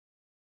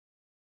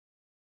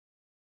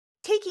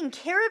Taking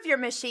care of your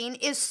machine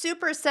is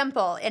super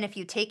simple, and if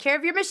you take care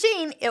of your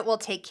machine, it will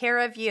take care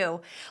of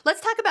you.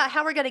 Let's talk about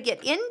how we're going to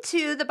get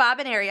into the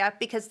bobbin area,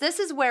 because this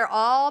is where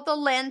all the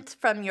lint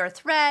from your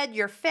thread,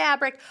 your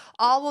fabric,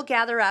 all will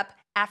gather up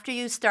after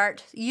you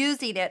start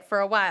using it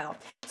for a while.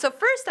 So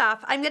first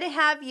off, I'm going to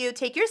have you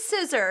take your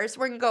scissors.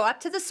 We're going to go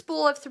up to the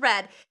spool of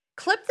thread,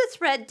 clip the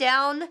thread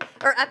down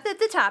or up at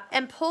the top,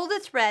 and pull the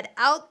thread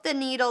out the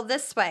needle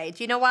this way.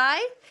 Do you know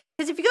why?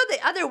 Because if you go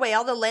the other way,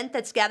 all the lint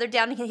that's gathered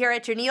down here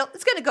at your needle,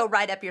 it's going to go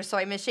right up your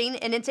sewing machine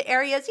and into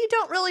areas you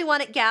don't really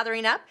want it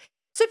gathering up.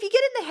 So if you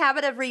get in the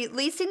habit of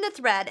releasing the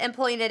thread and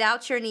pulling it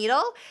out your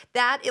needle,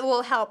 it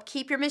will help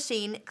keep your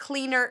machine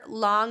cleaner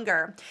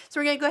longer. So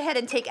we're going to go ahead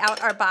and take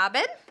out our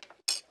bobbin.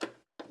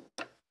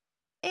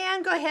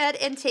 And go ahead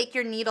and take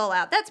your needle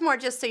out. That's more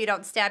just so you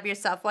don't stab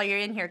yourself while you're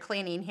in here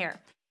cleaning here.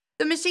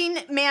 The machine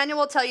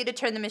manual will tell you to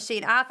turn the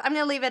machine off. I'm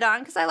going to leave it on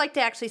because I like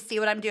to actually see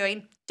what I'm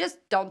doing. Just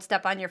don't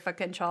step on your foot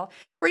control.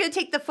 We're going to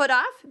take the foot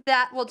off.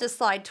 That will just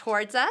slide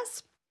towards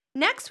us.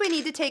 Next, we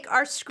need to take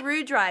our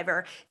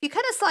screwdriver. You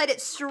kind of slide it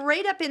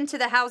straight up into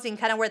the housing,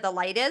 kind of where the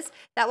light is.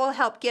 That will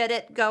help get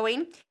it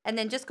going. And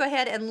then just go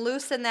ahead and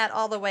loosen that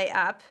all the way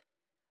up.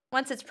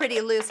 Once it's pretty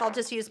loose, I'll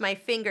just use my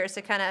fingers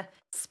to kind of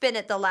spin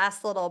it the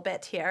last little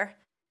bit here.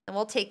 And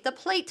we'll take the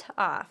plate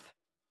off.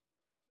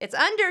 It's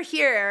under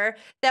here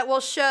that will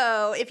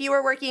show if you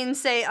were working,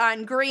 say,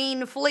 on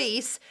green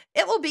fleece,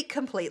 it will be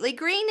completely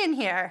green in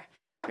here.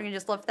 We're going to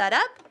just lift that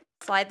up,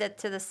 slide that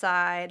to the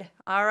side.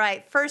 All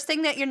right, first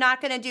thing that you're not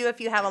going to do if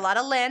you have a lot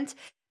of lint,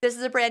 this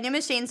is a brand new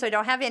machine, so I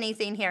don't have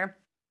anything here.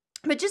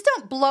 But just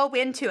don't blow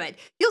into it.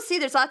 You'll see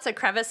there's lots of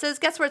crevices.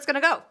 Guess where it's going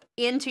to go?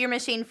 Into your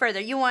machine further.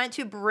 You want it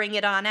to bring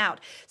it on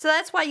out. So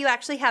that's why you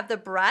actually have the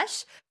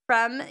brush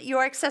from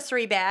your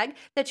accessory bag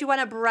that you want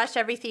to brush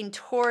everything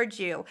towards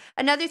you.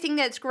 Another thing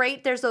that's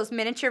great, there's those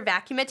miniature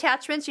vacuum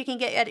attachments you can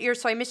get at your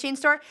sewing machine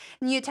store,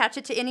 and you attach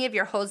it to any of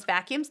your hose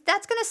vacuums.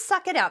 That's going to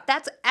suck it out.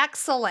 That's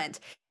excellent.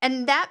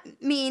 And that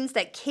means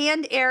that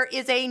canned air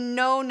is a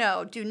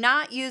no-no. Do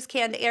not use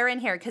canned air in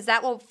here because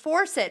that will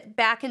force it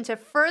back into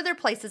further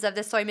places of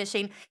the sewing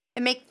machine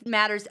and make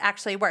matters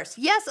actually worse.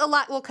 Yes, a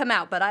lot will come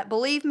out, but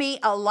believe me,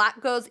 a lot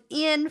goes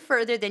in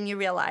further than you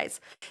realize.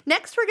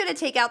 Next, we're going to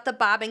take out the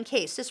bobbin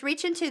case. Just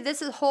reach into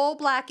this whole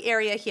black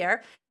area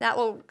here. That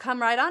will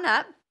come right on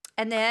up.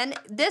 And then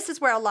this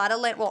is where a lot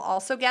of lint will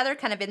also gather,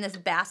 kind of in this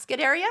basket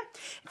area.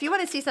 If you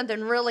want to see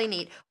something really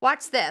neat,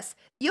 watch this.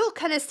 You'll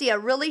kind of see a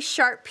really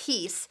sharp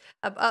piece.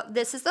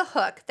 This is the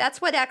hook. That's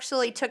what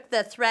actually took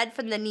the thread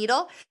from the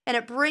needle, and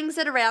it brings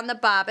it around the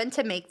bobbin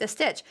to make the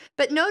stitch.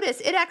 But notice,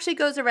 it actually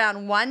goes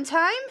around 1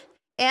 time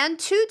and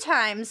 2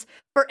 times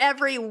for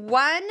every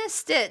 1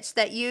 stitch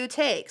that you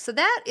take. So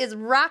that is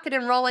rocking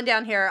and rolling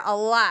down here a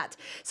lot.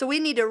 So we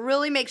need to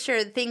really make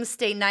sure that things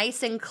stay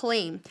nice and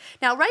clean.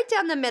 Now, right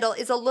down the middle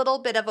is a little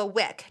bit of a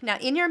wick. Now,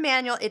 in your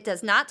manual, it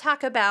does not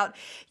talk about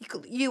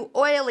you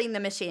oiling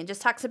the machine. It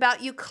just talks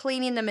about you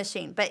cleaning the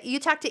machine. But you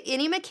talk to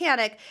any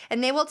mechanic,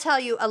 and they will tell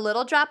you a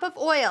little drop of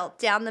oil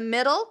down the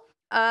middle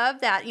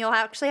of that. You'll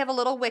actually have a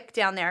little wick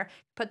down there.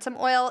 Put some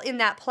oil in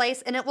that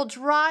place, and it will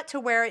draw it to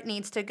where it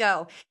needs to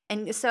go.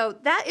 And so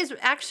that is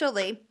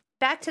actually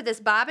back to this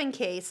bobbin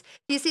case.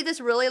 Do you see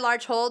this really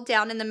large hole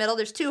down in the middle?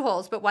 There's 2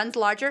 holes, but one's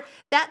larger.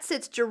 That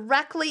sits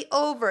directly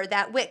over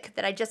that wick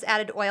that I just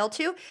added oil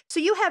to. So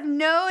you have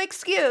no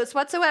excuse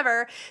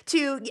whatsoever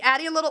to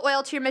adding a little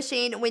oil to your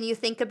machine when you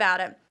think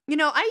about it. You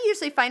know, I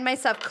usually find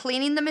myself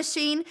cleaning the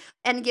machine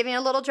and giving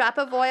a little drop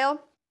of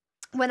oil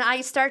when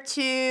I start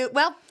to,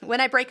 well,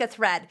 when I break a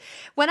thread.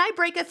 When I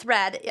break a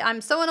thread,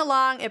 I'm sewing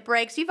along, it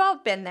breaks. You've all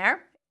been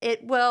there.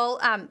 It will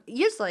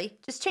usually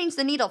just change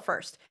the needle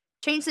first.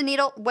 Change the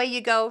needle, away you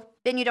go.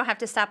 Then you don't have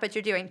to stop what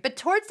you're doing. But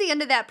towards the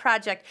end of that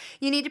project,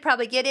 you need to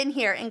probably get in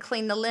here and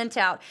clean the lint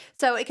out.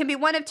 So it can be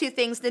one of 2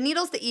 things. The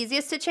needle's the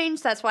easiest to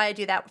change. So that's why I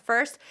do that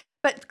first.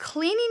 But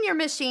cleaning your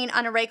machine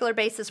on a regular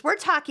basis, we're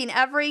talking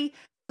every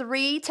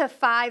 3 to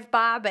 5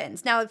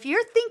 bobbins. Now, if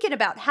you're thinking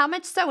about how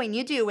much sewing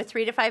you do with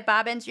 3 to 5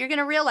 bobbins, you're going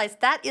to realize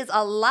that is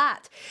a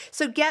lot.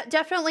 So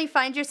definitely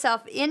find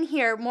yourself in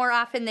here more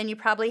often than you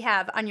probably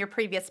have on your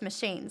previous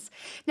machines.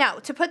 Now,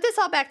 to put this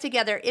all back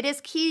together, it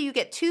is key you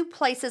get 2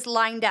 places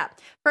lined up.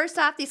 First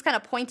off, these kind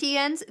of pointy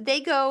ends,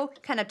 they go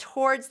kind of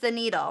towards the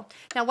needle.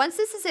 Now, once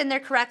this is in there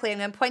correctly, I'm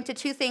going to point to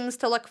 2 things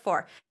to look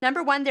for.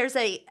 Number 1, there's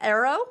an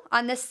arrow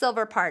on this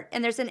silver part,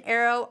 and there's an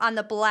arrow on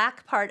the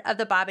black part of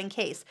the bobbin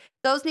case.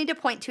 Those need to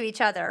point to each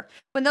other.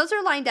 When those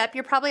are lined up,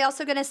 you're probably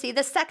also going to see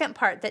the second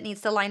part that needs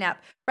to line up.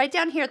 Right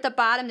down here at the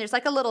bottom, there's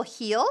like a little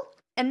heel,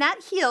 and that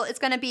heel is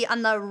going to be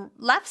on the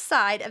left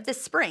side of the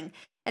spring,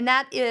 and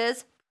that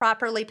is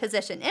properly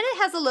positioned. And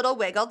it has a little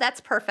wiggle. That's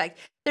perfect.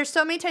 There's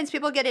so many times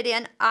people get it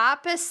in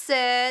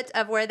opposite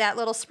of where that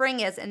little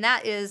spring is, and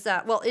that is,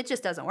 well, it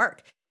just doesn't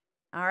work.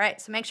 All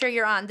right, so make sure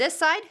you're on this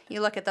side.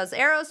 You look at those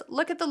arrows,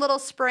 look at the little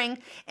spring,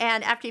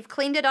 and after you've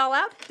cleaned it all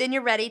out, then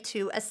you're ready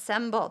to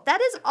assemble. That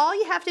is all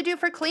you have to do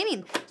for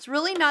cleaning. It's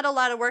really not a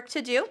lot of work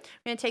to do.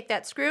 I'm going to take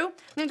that screw. I'm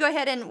going to go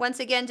ahead and once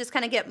again just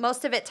kind of get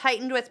most of it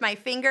tightened with my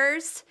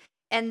fingers.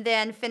 and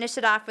then finish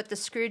it off with the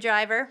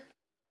screwdriver.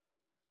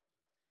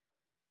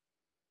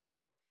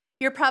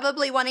 You're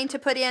probably wanting to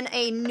put in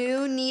a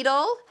new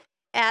needle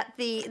at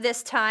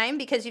this time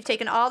because you've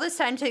taken all this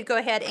time to go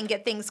ahead and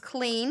get things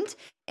cleaned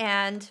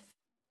and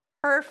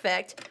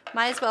perfect.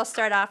 Might as well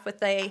start off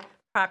with a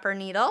proper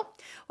needle.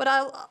 What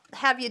I'll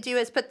have you do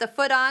is put the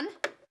foot on,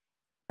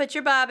 put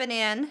your bobbin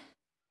in,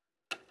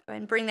 go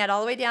ahead and bring that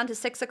all the way down to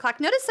 6 o'clock.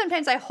 Notice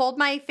sometimes I hold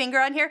my finger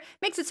on here,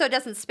 makes it so it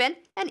doesn't spin,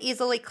 and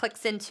easily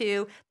clicks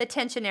into the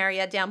tension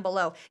area down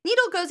below.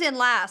 Needle goes in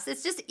last.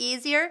 It's just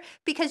easier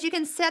because you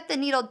can set the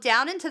needle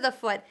down into the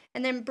foot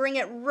and then bring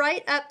it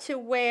right up to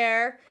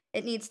where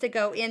it needs to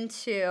go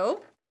into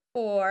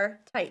for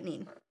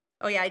tightening.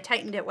 Oh yeah, I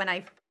tightened it when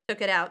I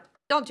took it out.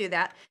 Don't do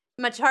that.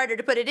 Much harder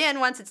to put it in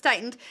once it's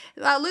tightened.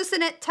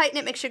 Loosen it, tighten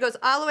it, make sure it goes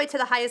all the way to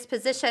the highest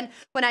position.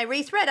 When I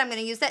rethread, I'm going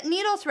to use that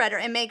needle threader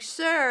and make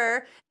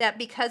sure that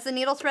because the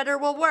needle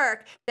threader will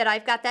work, that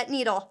I've got that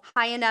needle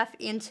high enough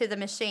into the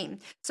machine.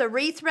 So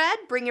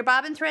rethread, bring your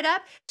bobbin thread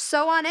up,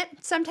 sew on it.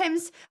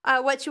 Sometimes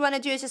what you want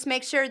to do is just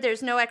make sure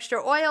there's no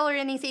extra oil or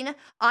anything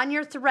on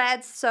your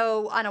threads.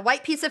 So on a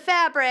white piece of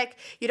fabric,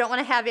 you don't want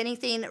to have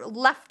anything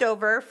left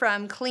over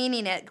from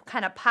cleaning it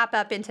kind of pop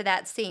up into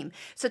that seam.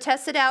 So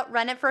test it out,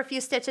 run it for a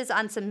few stitches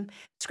on some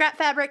scrap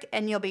fabric,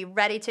 and you'll be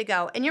ready to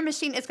go. And your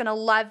machine is going to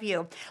love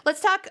you. Let's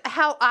talk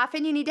how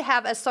often you need to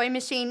have a sewing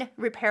machine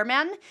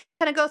repairman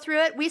kind of go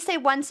through it. We say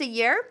once a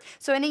year.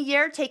 So in a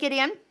year, take it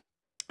in,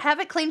 have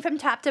it clean from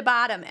top to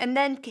bottom, and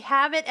then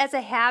have it as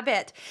a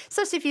habit.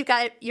 So if you've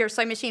got your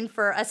sewing machine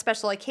for a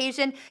special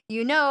occasion,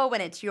 you know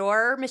when it's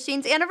your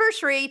machine's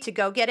anniversary to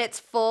go get its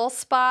full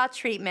spa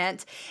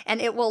treatment,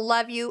 and it will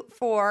love you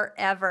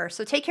forever.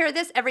 So take care of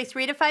this every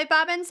 3 to 5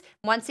 bobbins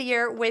once a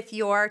year with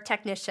your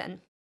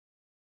technician.